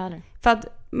 Inte jag heller. För att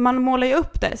man målar ju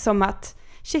upp det som att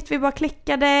shit, vi bara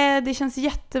klickade, det känns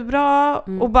jättebra.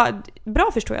 Och bara,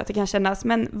 bra förstår jag att det kan kännas,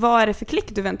 men vad är det för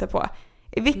klick du väntar på?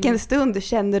 I vilken stund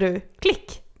känner du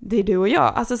klick? Det är du och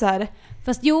jag. Alltså så här.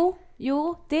 Fast jo,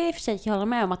 det är i och för sig, jag håller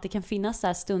med om att det kan finnas så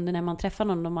här stunder när man träffar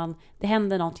någon och det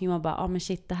händer någonting och man bara, men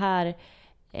shit, det här,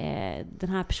 den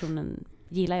här personen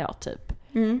gillar jag typ.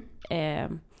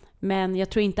 Men jag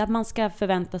tror inte att man ska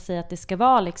förvänta sig att det ska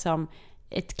vara liksom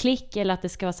ett klick eller att det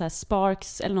ska vara så här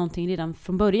sparks eller någonting redan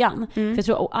från början. För jag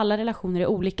tror att alla relationer är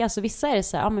olika. Så vissa är det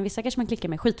så här, men vissa kanske man klickar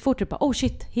med skitfort. Typ, oh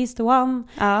shit, he's the one.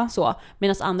 Så.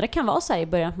 Medan andra kan vara så här i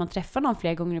början att man träffar någon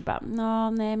flera gånger och bara,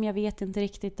 nej men jag vet inte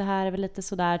riktigt, det här är väl lite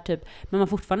sådär typ. Men man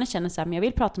fortfarande känner så här, men jag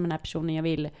vill prata med den här personen, jag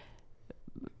vill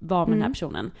vara med den här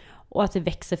personen. Och att det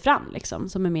växer fram liksom,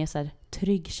 som en mer så här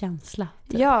trygg känsla.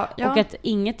 Typ. Ja. Och att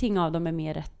ingenting av dem är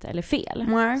mer rätt eller fel.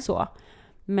 Så.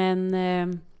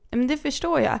 Men det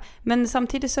förstår jag. Men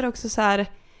samtidigt så är det också så här,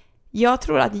 jag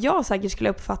tror att jag säkert skulle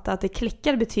uppfatta att det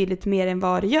klickar betydligt mer än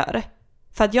vad det gör.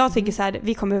 För att jag tycker så här,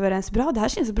 vi kommer överens bra, det här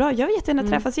känns bra, jag vill jättegärna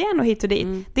träffas igen och hit och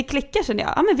dit. Det klickar, känner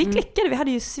jag. Ja, men vi klickade, vi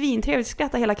hade ju svintrevligt,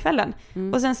 skratta hela kvällen.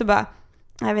 Och sen så bara,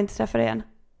 nej, jag vill inte träffa dig igen.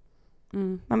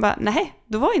 Man bara, nej,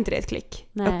 då var inte det ett klick.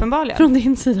 Nej. Uppenbarligen. Från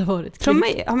din sida var det ett klick. Från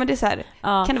mig, ja men det är så här,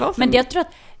 kan det vara från men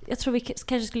jag tror vi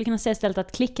kanske skulle kunna säga istället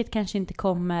att klicket kanske inte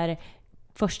kommer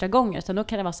första gången, utan då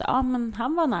kan det vara så men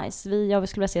han var nice, vi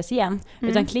skulle vilja ses igen.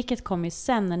 Utan klicket kommer ju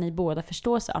sen när ni båda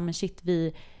förstår så men shit,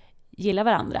 vi gillar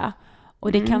varandra.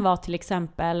 Och det kan vara till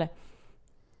exempel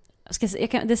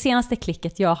det senaste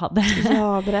klicket jag hade.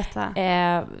 Ja, berätta.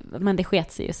 Men det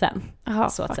sket sig ju sen. Aha,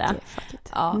 så att säga. Fuck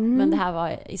it. Ja, men det här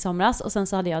var i somras. Och sen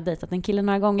så hade jag dejtat en kille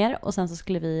några gånger. Och sen så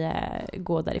skulle vi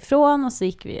gå därifrån. Och så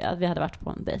gick vi hade varit på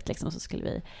en dejt liksom. Och så skulle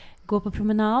vi gå på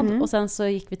promenad. Och sen så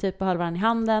gick vi typ och höll varandra i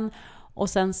handen. Och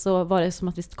sen så var det som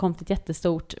att vi kom till ett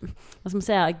jättestort, vad ska man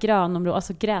säga, grönområde,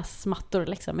 alltså gräsmattor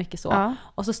liksom, mycket så. Ja.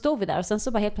 Och så stod vi där och sen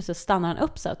så bara helt plötsligt stannar han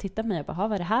upp så och tittar på mig och bara,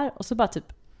 vad är det här? Och så bara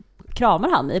typ kramar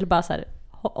han mig eller bara så här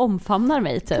omfamnar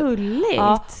mig typ. Gulligt.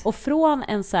 Ja, och från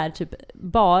en så här typ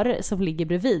bar som ligger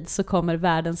bredvid så kommer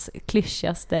världens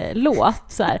klyschigaste låt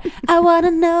så här, I wanna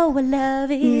know what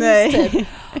love is. Typ.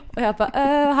 Och jag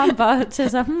bara han bara så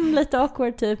här, lite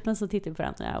awkward typ, men så tittar vi på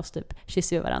varandra och så typ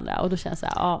kysser vi varandra och då känns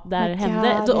det så här, där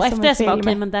hände då, och efter det så bara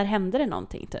okej, men där hände det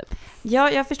någonting typ.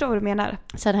 Ja, jag förstår vad du menar.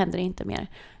 Sen händer det inte mer.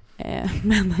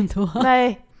 Men ändå.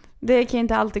 Nej, det kan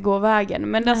inte alltid gå vägen,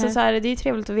 men alltså så här, det är ju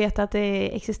trevligt att veta att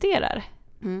det existerar.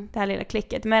 Det här lilla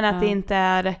klicket, men att det inte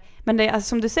är, men det, alltså,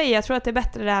 som du säger, jag tror att det är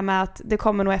bättre det här med att det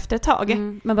kommer nog efter ett tag.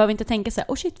 Man behöver inte tänka så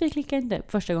här, shit, vi klickar inte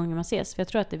första gången man ses, för jag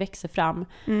tror att det växer fram.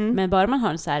 Men bara man har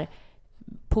en så här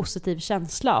positiv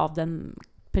känsla av den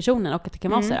personen och att det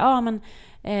kan vara så här, men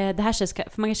det här känns,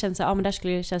 för man kan känna så här, men det här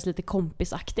skulle kännas lite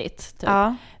kompisaktigt typ.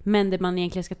 Men det man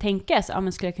egentligen ska tänka är så,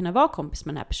 men skulle jag kunna vara kompis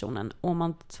med den här personen? Och om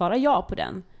man svarar ja på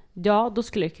den, då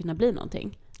skulle det kunna bli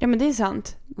någonting. Ja, men det är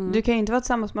sant. Du kan ju inte vara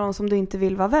tillsammans med någon som du inte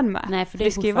vill vara vän med. Nej, för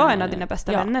det ska ju vara en av dina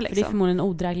bästa vänner liksom. För det är förmodligen en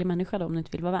odräglig människa då, om du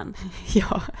inte vill vara vän.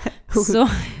 Ja. Så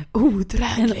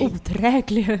odräglig. En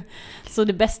odräglig. Så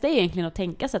det bästa är egentligen att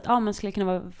tänka sig att men skulle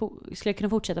jag kunna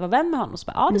fortsätta vara vän med honom? Och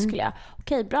så bara, det skulle jag.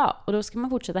 Okej, bra. Och då ska man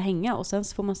fortsätta hänga och sen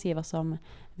så får man se vad som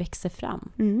växer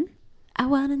fram. I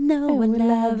wanna know what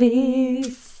love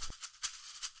is.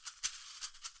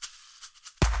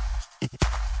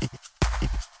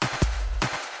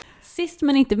 Sist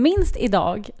men inte minst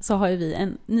idag så har ju vi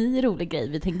en ny rolig grej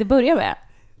vi tänkte börja med.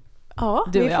 Ja,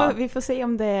 vi får se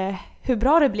om hur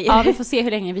bra det blir. Ja, vi får se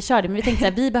hur länge vi kör det. Men vi tänkte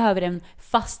att vi behöver en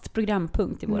fast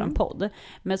programpunkt i våran podd.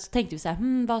 Men så tänkte vi så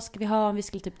här, vad ska vi ha? Om vi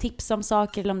skulle typ tipsa om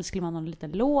saker eller om det skulle vara någon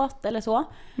liten låt eller så.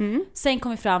 Sen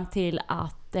kom vi fram till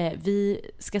att vi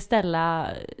ska ställa,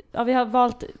 vi har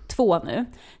valt 2 nu.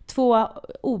 2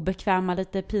 obekväma,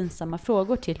 lite pinsamma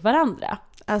frågor till varandra.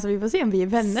 Alltså vi får se om vi är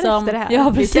vänner efter det här.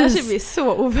 Ja, precis. Vi kanske blir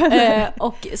så ovänner.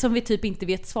 Och som vi typ inte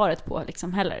vet svaret på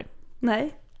liksom heller.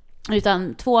 Nej.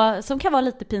 Utan 2 som kan vara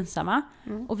lite pinsamma.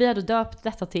 Och vi hade döpt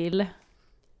detta till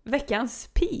Veckans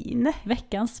pin.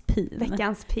 Veckans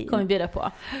pin kommer vi bjuda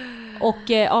på.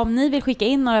 Och om ni vill skicka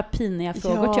in några piniga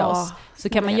frågor till oss så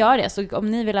kan man göra det. Så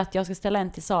om ni vill att jag ska ställa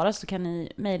en till Sara så kan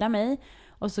ni mejla mig.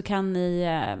 Och så kan ni,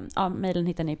 mejlen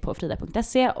hittar ni på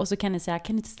frida.se. Och så kan ni säga,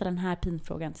 kan ni inte ställa den här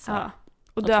pinfrågan till Sara? Ja.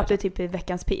 Och döp det typ i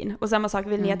veckans pin. Och samma sak,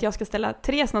 vill ni att jag ska ställa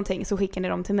Therese någonting så skickar ni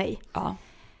dem till mig. Ja,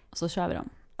 och så kör vi dem.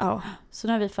 Ja. Så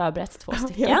nu har vi förberett 2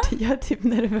 stycken. Jag är typ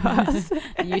nervös.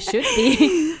 You should be.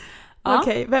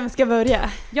 Okej, vem ska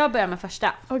börja? Jag börjar med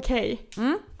första. Okej.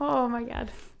 Oh my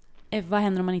god. Vad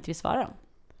händer om man inte vill svara?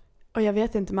 Och jag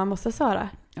vet inte, man måste svara.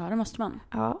 Ja, det måste man.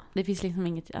 Ja. Det finns liksom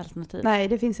inget alternativ. Nej,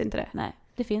 det finns inte det. Nej,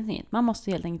 det finns inget. Man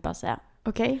måste helt enkelt bara säga.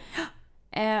 Okej.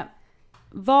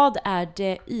 Vad är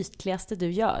det ytligaste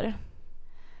du gör?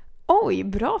 Oj,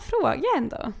 bra fråga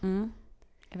ändå.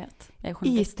 Jag vet. Jag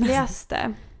är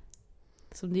ytligaste.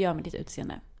 Som du gör med ditt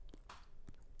utseende.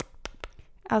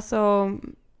 Alltså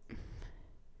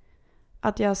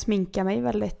att jag sminkar mig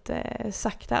väldigt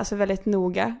sakta, alltså väldigt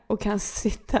noga och kan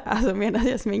sitta, alltså medan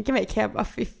jag sminkar mig kan jag bara,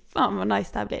 fy fan vad nice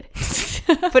det här blir.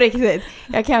 På riktigt.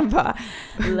 Jag kan bara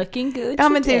looking good. Ja,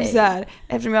 men typ så här,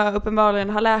 eftersom jag uppenbarligen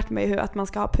har lärt mig hur att man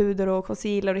ska ha puder och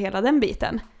concealer och hela den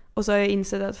biten. Och så har jag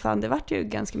insett att fan, det vart ju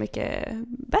ganska mycket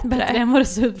bättre än vad det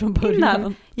såg ut från början.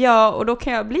 Innan. Ja, och då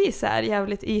kan jag bli så här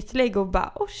jävligt ytlig och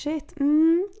bara, shit,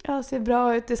 jag ser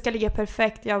bra ut, det ska ligga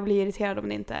perfekt, jag blir irriterad om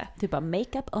det inte. Typ bara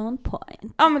makeup on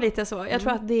point. Ja, men lite så. Jag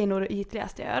tror att det är nog det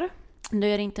ytligaste jag gör. Du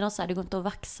gör inte något så här, du går inte att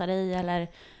vaxa dig eller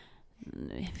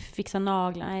fixa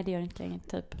naglar? Nej, det gör inte längre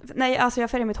typ. Nej, alltså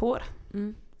jag färgar mitt hår.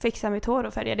 Fixar mitt hår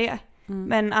och färgar det.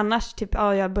 Men annars typ,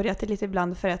 jag har börjat lite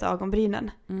ibland färgat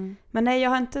ögonbrynen. Men nej, jag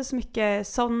har inte så mycket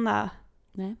såna.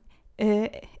 Nej.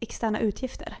 externa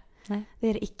utgifter? Nej. Det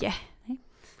är det icke. Nej.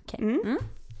 Okej. Mm.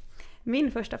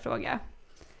 Min första fråga,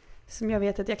 som jag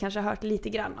vet att jag kanske har hört lite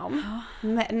grann om.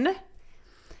 Men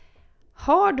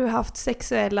har du haft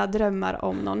sexuella drömmar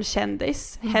om någon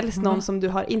kändis? Helst någon som du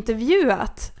har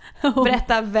intervjuat.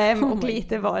 Berätta vem och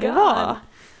lite vad det var.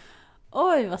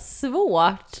 Oj, vad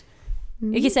svårt.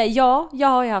 Jag kan säga jag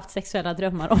har ju haft sexuella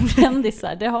drömmar om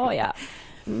kändisar. Det har jag.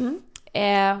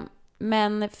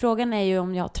 Men frågan är ju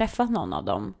om jag har träffat någon av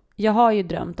dem. Jag har ju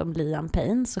drömt om Liam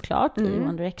Payne såklart i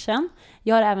One Direction.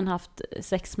 Jag har även haft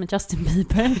sex med Justin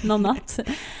Bieber någon natt.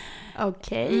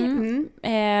 Okej.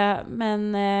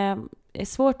 Men det är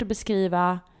svårt att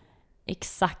beskriva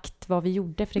exakt vad vi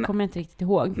gjorde, för det kommer jag inte riktigt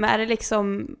ihåg. Men är det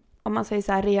liksom, om man säger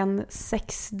så här, ren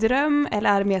sexdröm, eller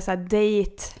är det mer så här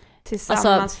date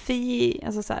tillsammans,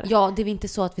 alltså så här? Ja, det är inte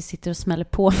så att vi sitter och smäller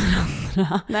på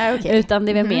varandra. Nej, okej. Utan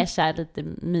det är väl mer så här lite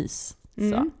mys. Så,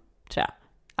 tror jag.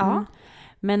 Ja.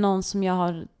 Men någon som jag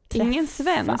har träffat. Ingen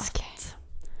svensk?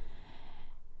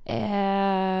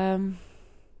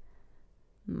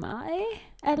 Nej,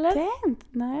 eller?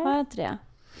 Nej. Har jag inte det?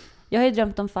 Jag har ju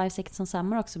drömt om 5 Seconds of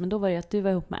Summer också, men då var det ju att du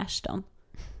var ihop med Ashton.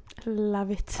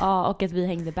 Love it. Ja, och att vi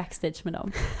hängde backstage med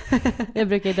dem. Jag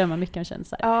brukar ju drömma mycket om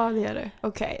kändisar. Ja, det gör du.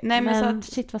 Okej. Nej, men så att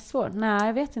shit vad svårt. Nej,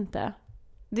 jag vet inte.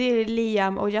 det är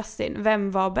Liam och Justin.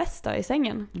 Vem var bäst då i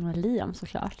sängen? Ja, Liam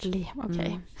såklart. Liam,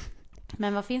 okej.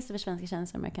 Men vad finns det för svenska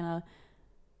kändisar som jag kan ha...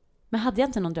 Men hade jag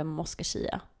inte någon dröm om Oscar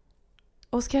Sia?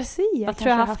 Oscar Sia? Jag tror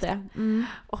jag har haft det.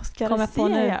 Oscar Kommer jag på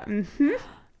Sia, nu.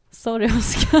 Sorry,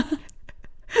 Oscar.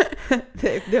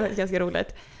 det var ganska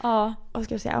roligt. Ja.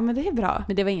 Oscar Sia, ja men det är bra.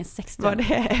 Men det var ingen sexdröm. Var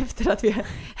det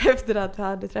efter att vi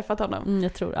hade träffat honom?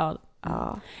 Jag tror, ja.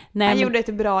 Nej, han gjorde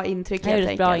ett bra intryck. Han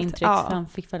gjorde ett bra intryck, ja. så han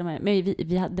fick följa med. Men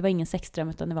det var ingen sexdröm,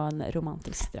 utan det var en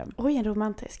romantisk dröm. Oj, en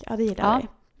romantisk. Ja, det gillar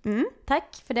jag.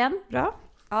 Tack för den. Bra.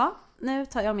 Ja, nu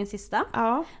tar jag min sista.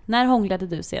 Ja. När hånglade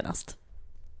du senast?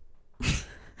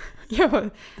 Jag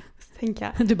måste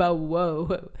tänka. Du bara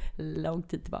wow, lång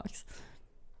tid tillbaks.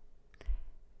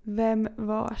 Vem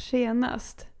var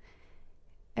senast?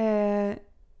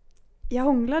 Jag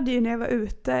hånglade ju när jag var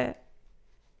ute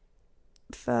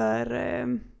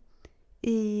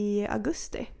i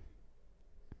augusti.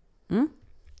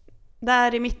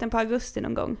 Där i mitten på augusti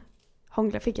någon gång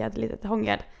fick jag ett litet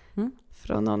hångel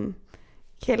från någon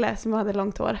kille som hade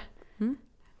långt hår.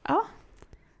 Ja.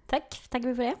 Tack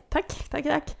för det. Tack.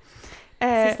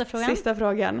 Sista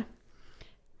frågan.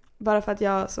 Bara för att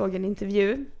jag såg en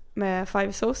intervju med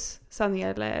Five Sos, sanning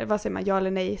eller vad säger man, ja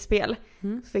eller nej spel,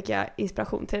 så fick jag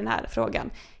inspiration till den här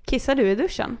frågan. Kissar du i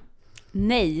duschen?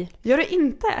 Nej. Gör du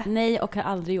inte? Nej, och har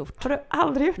aldrig gjort. Har du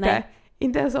aldrig gjort det?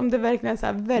 Inte ens om det verkligen så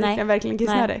här, verkligen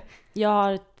kissar dig? Jag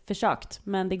har försökt,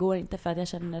 men det går inte för att jag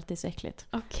känner att det är så äckligt.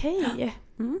 Okej.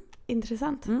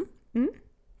 Intressant.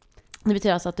 Det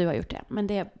betyder alltså att du har gjort det, men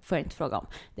det får jag inte fråga om.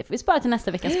 Det får vi spara till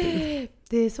nästa veckas spel.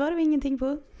 Det svarar vi ingenting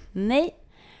på. Nej.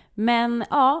 Men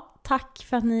ja, tack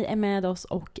för att ni är med oss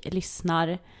och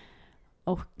lyssnar.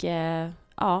 Och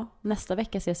nästa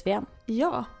vecka ses vi igen.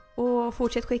 Ja, och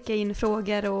fortsätt skicka in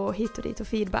frågor och hit och dit och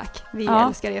feedback. Vi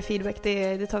älskar er feedback,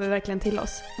 det tar vi verkligen till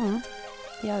oss.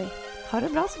 Det gör vi. Ha det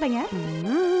bra så länge.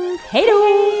 Hej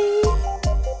då!